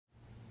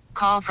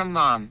call from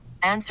mom.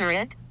 Answer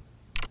it.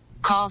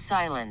 Call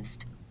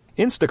silenced.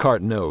 Instacart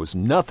knows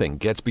nothing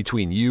gets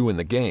between you and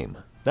the game.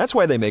 That's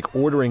why they make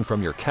ordering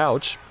from your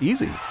couch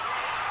easy.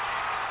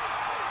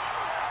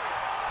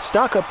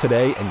 Stock up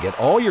today and get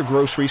all your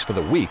groceries for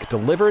the week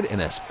delivered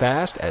in as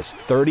fast as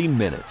 30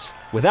 minutes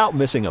without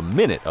missing a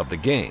minute of the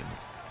game.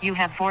 You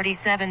have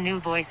 47 new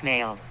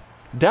voicemails.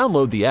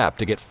 Download the app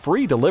to get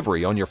free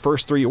delivery on your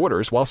first 3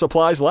 orders while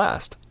supplies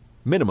last.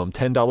 Minimum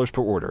 $10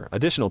 per order.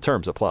 Additional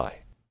terms apply.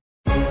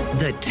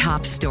 The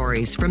top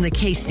stories from the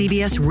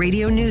KCBS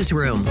Radio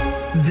Newsroom.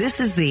 This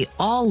is the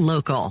All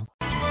Local.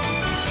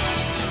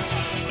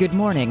 Good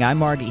morning. I'm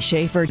Margie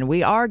Schaefer.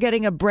 We are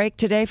getting a break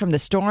today from the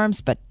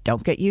storms, but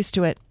don't get used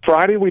to it.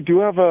 Friday, we do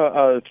have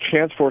a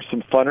chance for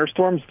some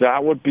thunderstorms.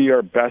 That would be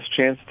our best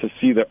chance to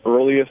see the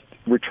earliest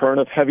return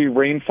of heavy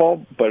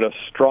rainfall, but a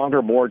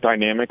stronger, more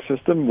dynamic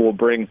system will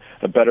bring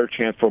a better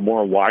chance for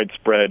more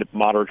widespread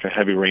moderate to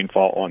heavy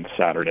rainfall on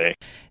Saturday.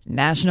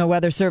 National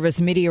Weather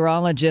Service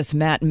meteorologist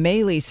Matt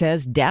Maley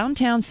says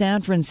downtown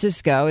San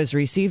Francisco has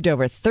received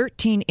over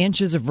 13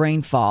 inches of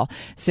rainfall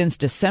since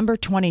December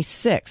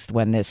 26th,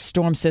 when this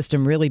storm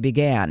system really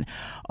began.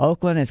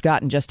 Oakland has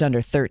gotten just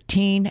under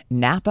 13,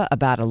 Napa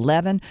about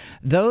 11.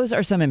 Those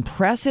are some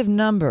impressive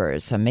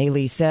numbers,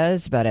 Maley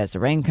says, but as the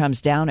rain comes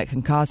down, it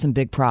can cause some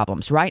big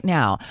problems. Right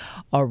now,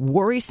 a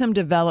worrisome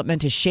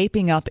development is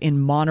shaping up in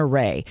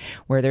Monterey,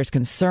 where there's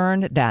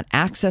concern that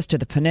access to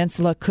the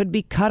peninsula could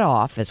be cut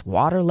off as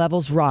water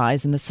levels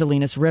rise in the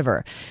Salinas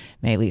River.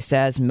 Maley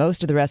says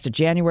most of the rest of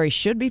January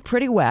should be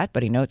pretty wet,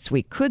 but he notes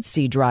we could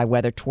see dry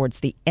weather towards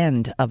the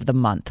end of the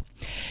month.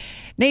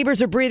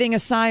 Neighbors are breathing a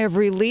sigh of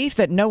relief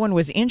that no one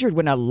was injured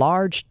when a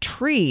large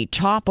tree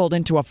toppled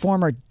into a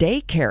former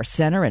daycare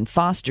center in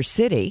Foster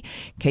City.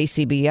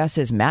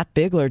 KCBS's Matt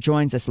Bigler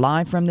joins us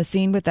live from the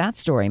scene with that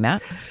story.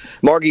 Matt?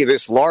 Margie,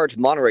 this large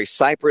Monterey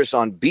cypress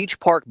on Beach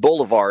Park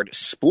Boulevard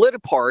split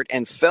apart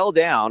and fell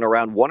down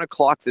around 1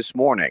 o'clock this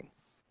morning.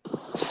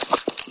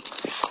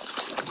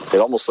 It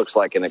almost looks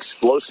like an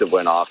explosive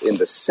went off in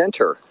the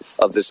center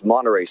of this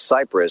Monterey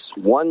cypress,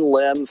 one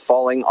limb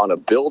falling on a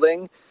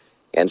building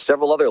and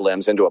several other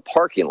limbs into a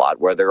parking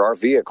lot where there are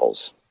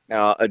vehicles.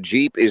 Now, a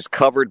Jeep is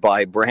covered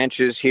by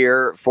branches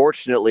here.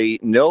 Fortunately,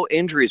 no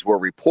injuries were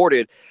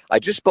reported. I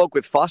just spoke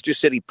with Foster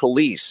City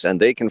Police, and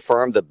they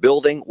confirmed the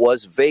building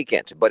was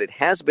vacant, but it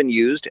has been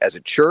used as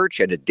a church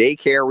and a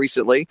daycare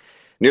recently.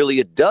 Nearly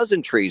a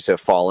dozen trees have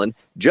fallen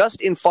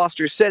just in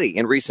Foster City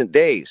in recent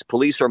days.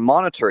 Police are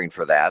monitoring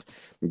for that.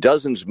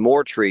 Dozens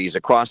more trees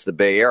across the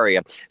Bay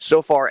Area.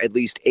 So far, at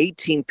least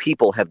 18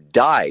 people have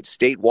died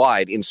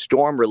statewide in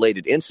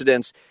storm-related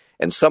incidents,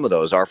 and some of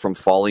those are from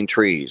falling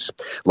trees.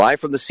 Live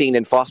from the scene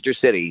in Foster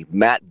City,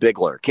 Matt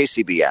Bigler,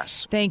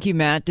 KCBS. Thank you,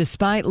 Matt.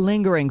 Despite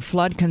lingering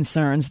flood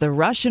concerns, the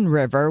Russian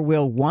River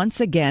will once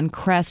again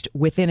crest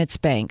within its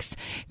banks.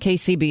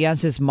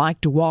 KCBS's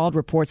Mike DeWald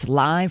reports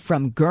live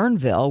from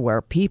Guerneville,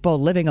 where people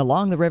living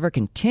along the river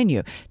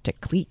continue to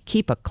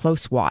keep a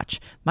close watch.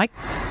 Mike?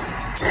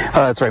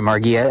 That's right,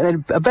 Margie. A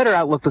better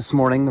outlook this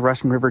morning. The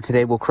Russian River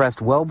today will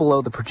crest well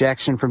below the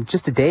projection from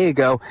just a day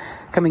ago,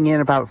 coming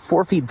in about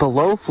 4 feet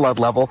below flood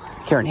level.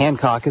 Karen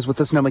Hancock is with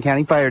the Sonoma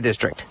County Fire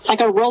District. It's like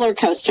a roller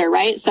coaster,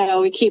 right?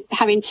 So we keep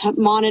having to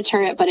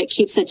monitor it, but it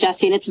keeps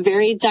adjusting. It's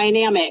very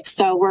dynamic,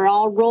 so we're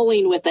all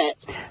rolling with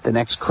it. The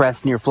next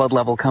crest near flood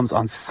level comes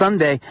on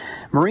Sunday.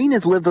 Maureen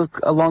has lived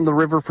along the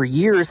river for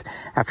years.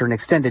 After an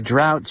extended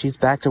drought, she's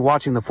back to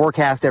watching the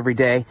forecast every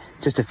day,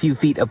 just a few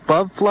feet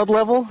above flood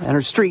level, and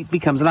her street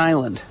becomes an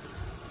island.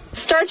 It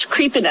starts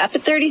creeping up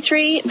at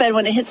 33, but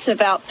when it hits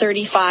about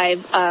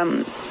 35,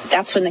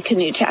 that's when the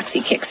canoe taxi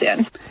kicks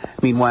in.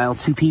 Meanwhile,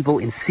 2 people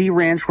in Sea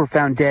Ranch were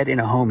found dead in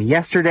a home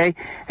yesterday,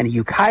 and a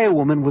Ukiah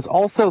woman was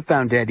also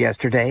found dead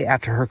yesterday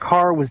after her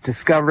car was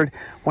discovered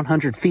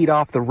 100 feet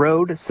off the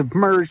road,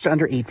 submerged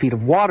under 8 feet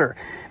of water.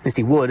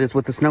 Misty Wood is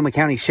with the Sonoma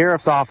County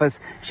Sheriff's Office.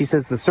 She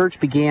says the search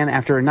began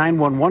after a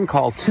 911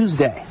 call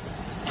Tuesday.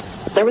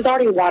 There was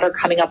already water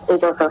coming up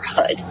over her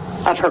hood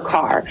of her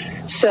car.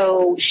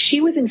 So she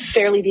was in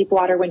fairly deep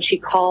water when she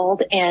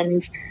called.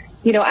 And,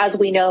 you know, as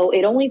we know,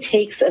 it only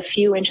takes a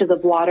few inches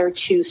of water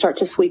to start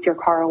to sweep your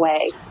car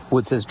away.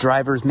 Wood says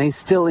drivers may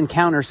still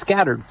encounter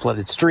scattered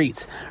flooded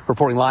streets.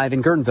 Reporting live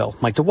in Guerneville,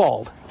 Mike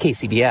DeWald,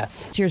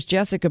 KCBS. Here's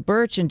Jessica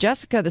Birch. And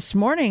Jessica, this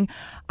morning,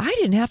 I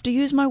didn't have to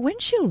use my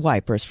windshield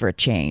wipers for a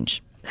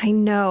change. I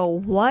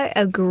know. What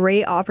a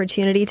great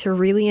opportunity to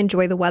really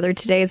enjoy the weather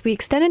today as we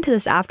extend into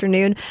this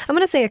afternoon. I'm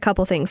going to say a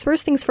couple things.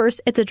 First things first,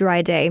 it's a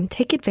dry day.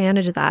 Take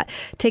advantage of that.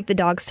 Take the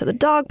dogs to the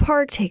dog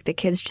park. Take the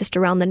kids just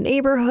around the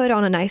neighborhood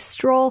on a nice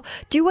stroll.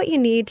 Do what you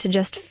need to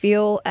just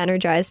feel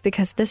energized,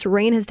 because this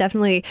rain has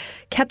definitely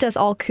kept us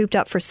all cooped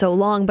up for so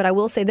long. But I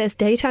will say this,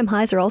 daytime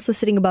highs are also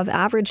sitting above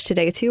average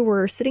today too.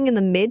 We're sitting in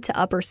the mid to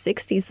upper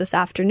 60s this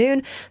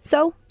afternoon.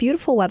 So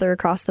beautiful weather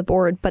across the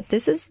board. But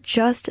this is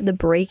just the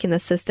break in the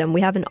system.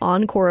 We have have an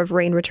encore of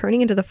rain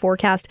returning into the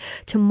forecast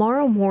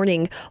tomorrow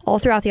morning, all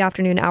throughout the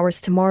afternoon hours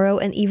tomorrow,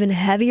 and even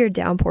heavier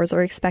downpours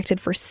are expected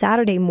for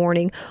Saturday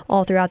morning,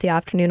 all throughout the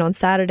afternoon on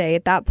Saturday.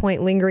 At that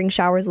point, lingering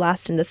showers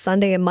last into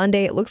Sunday and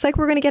Monday. It looks like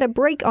we're going to get a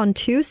break on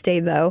Tuesday,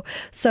 though.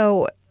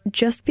 So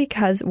just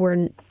because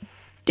we're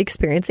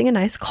experiencing a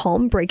nice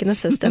calm break in the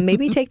system,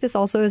 maybe take this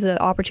also as an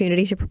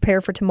opportunity to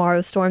prepare for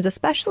tomorrow's storms,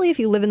 especially if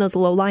you live in those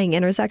low-lying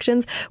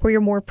intersections where you're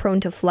more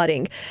prone to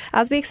flooding.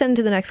 As we extend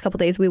into the next couple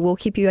days, we will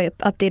keep you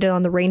updated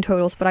on the rain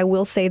totals, but I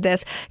will say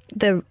this,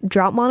 the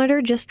drought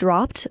monitor just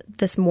dropped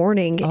this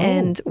morning,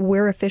 and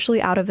we're officially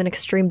out of an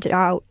extreme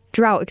drought,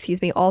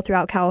 all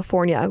throughout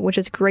California, which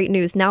is great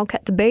news. Now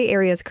the Bay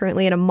Area is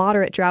currently in a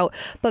moderate drought,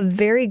 but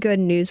very good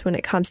news when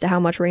it comes to how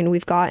much rain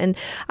we've got. And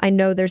I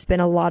know there's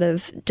been a lot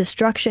of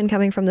destruction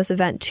coming from this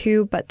event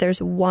too, but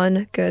there's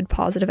one good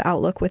positive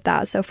outlook with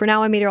that. So for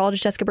now, I'm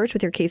meteorologist Jessica Birch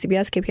with your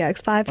KCBS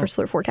KPIX5 First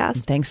Alert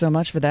Forecast. Thanks so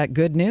much for that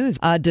good news.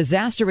 A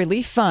disaster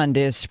relief fund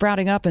is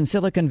sprouting up in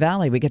Silicon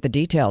Valley. We get the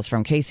details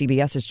from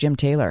KCBS's Jim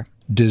Taylor.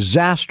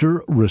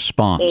 Disaster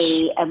response.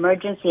 A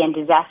emergency and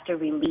disaster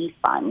relief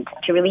fund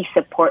to really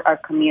support our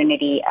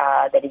community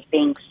that is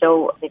being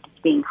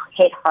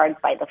hit hard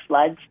by the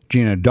floods.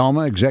 Gina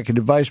Doma,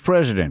 Executive Vice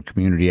President,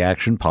 Community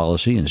Action,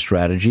 Policy, and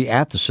Strategy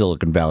at the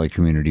Silicon Valley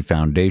Community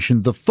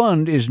Foundation. The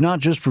fund is not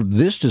just for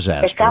this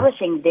disaster.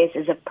 Establishing this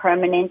as a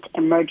permanent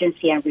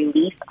emergency and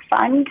relief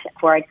fund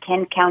for our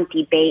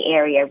 10-county Bay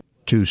Area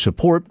to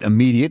support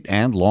immediate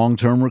and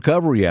long-term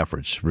recovery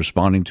efforts,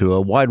 responding to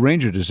a wide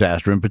range of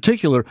disaster, in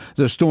particular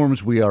the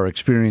storms we are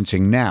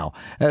experiencing now.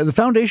 The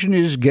foundation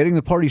is getting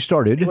the party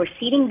started. We're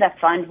seeding the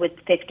fund with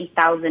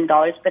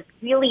 $50,000, but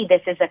really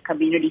this is a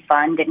community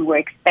fund, and we're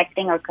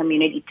expecting our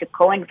community to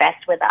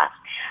co-invest with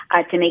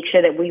us to make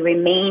sure that we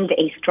remained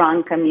a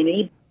strong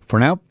community. For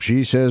now,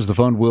 she says the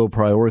fund will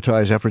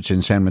prioritize efforts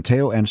in San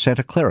Mateo and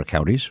Santa Clara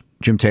counties.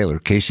 Jim Taylor,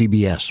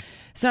 KCBS.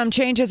 Some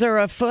changes are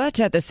afoot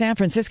at the San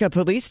Francisco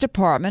Police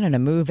Department in a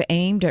move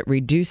aimed at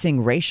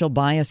reducing racial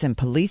bias in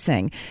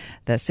policing.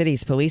 The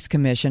city's police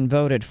commission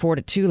voted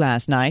 4-2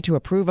 last night to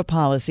approve a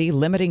policy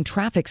limiting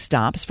traffic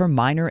stops for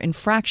minor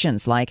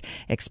infractions like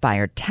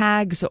expired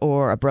tags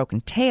or a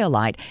broken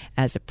taillight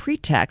as a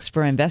pretext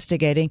for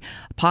investigating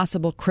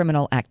possible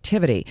criminal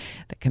activity.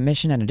 The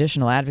commission and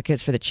additional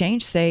advocates for the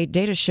change say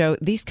data show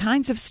these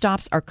kinds of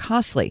stops are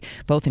costly,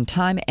 both in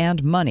time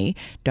and money,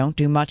 don't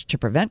do much to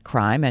prevent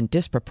crime, and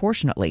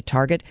disproportionately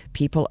target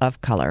people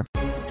of color.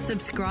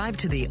 Subscribe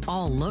to the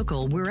All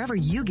Local wherever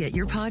you get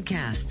your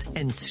podcasts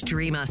and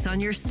stream us on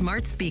your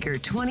smart speaker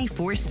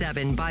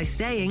 24/7 by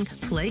saying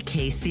play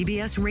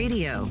KCBS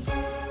Radio.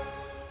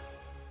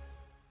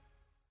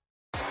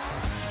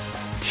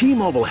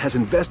 T-Mobile has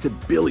invested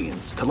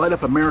billions to light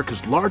up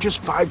America's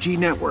largest 5G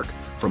network,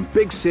 from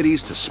big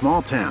cities to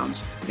small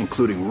towns,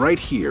 including right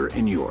here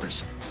in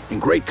yours.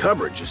 And great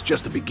coverage is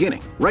just the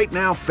beginning. Right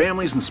now,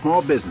 families and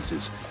small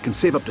businesses can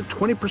save up to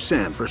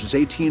 20% versus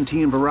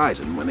AT&T and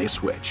Verizon when they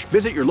switch.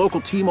 Visit your local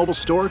T-Mobile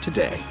store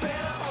today.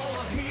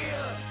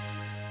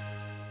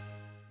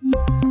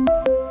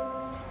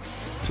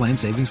 Plan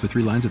savings with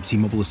 3 lines of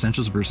T-Mobile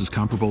Essentials versus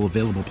comparable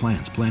available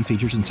plans. Plan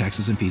features and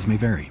taxes and fees may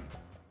vary.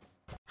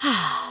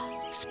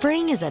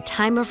 Spring is a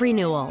time of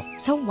renewal,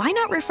 so why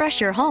not refresh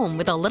your home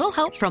with a little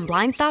help from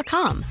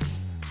Blinds.com?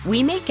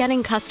 We make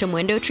getting custom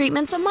window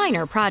treatments a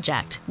minor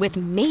project with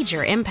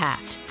major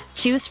impact.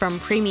 Choose from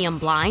premium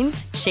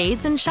blinds,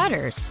 shades, and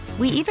shutters.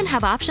 We even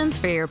have options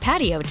for your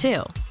patio,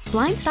 too.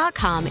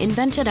 Blinds.com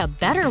invented a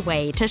better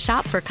way to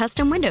shop for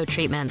custom window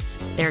treatments.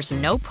 There's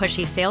no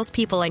pushy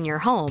salespeople in your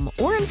home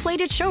or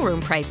inflated showroom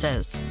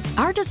prices.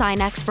 Our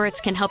design experts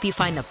can help you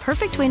find the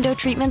perfect window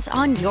treatments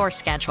on your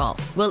schedule.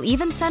 We'll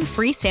even send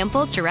free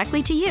samples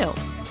directly to you.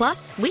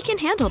 Plus, we can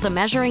handle the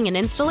measuring and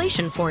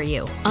installation for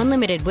you.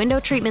 Unlimited window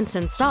treatments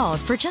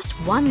installed for just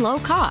one low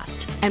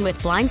cost. And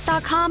with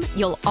Blinds.com,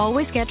 you'll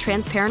always get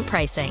transparent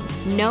pricing.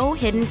 No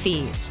hidden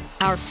fees.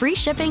 Our free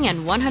shipping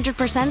and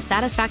 100%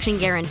 satisfaction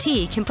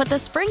guarantee can put the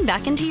spring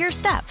back into your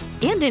step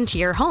and into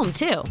your home,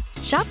 too.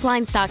 Shop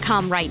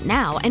Blinds.com right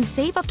now and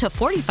save up to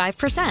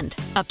 45%.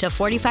 Up to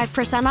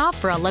 45% off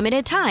for a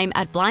limited time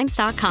at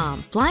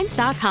Blinds.com.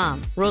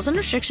 Blinds.com. Rules and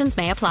restrictions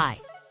may apply.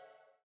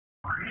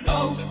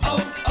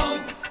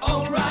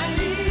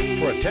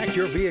 Protect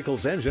your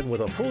vehicle's engine with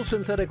a full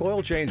synthetic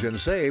oil change and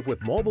save with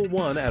Mobil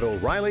 1 at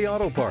O'Reilly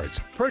Auto Parts.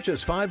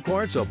 Purchase 5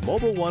 quarts of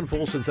Mobil 1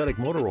 full synthetic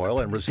motor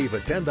oil and receive a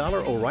 $10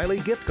 O'Reilly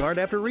gift card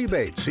after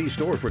rebate. See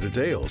store for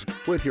details.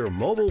 With your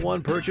Mobil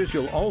 1 purchase,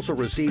 you'll also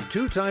receive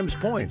 2 times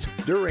points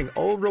during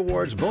O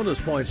Rewards Bonus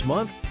Points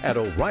Month at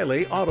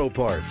O'Reilly Auto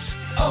Parts.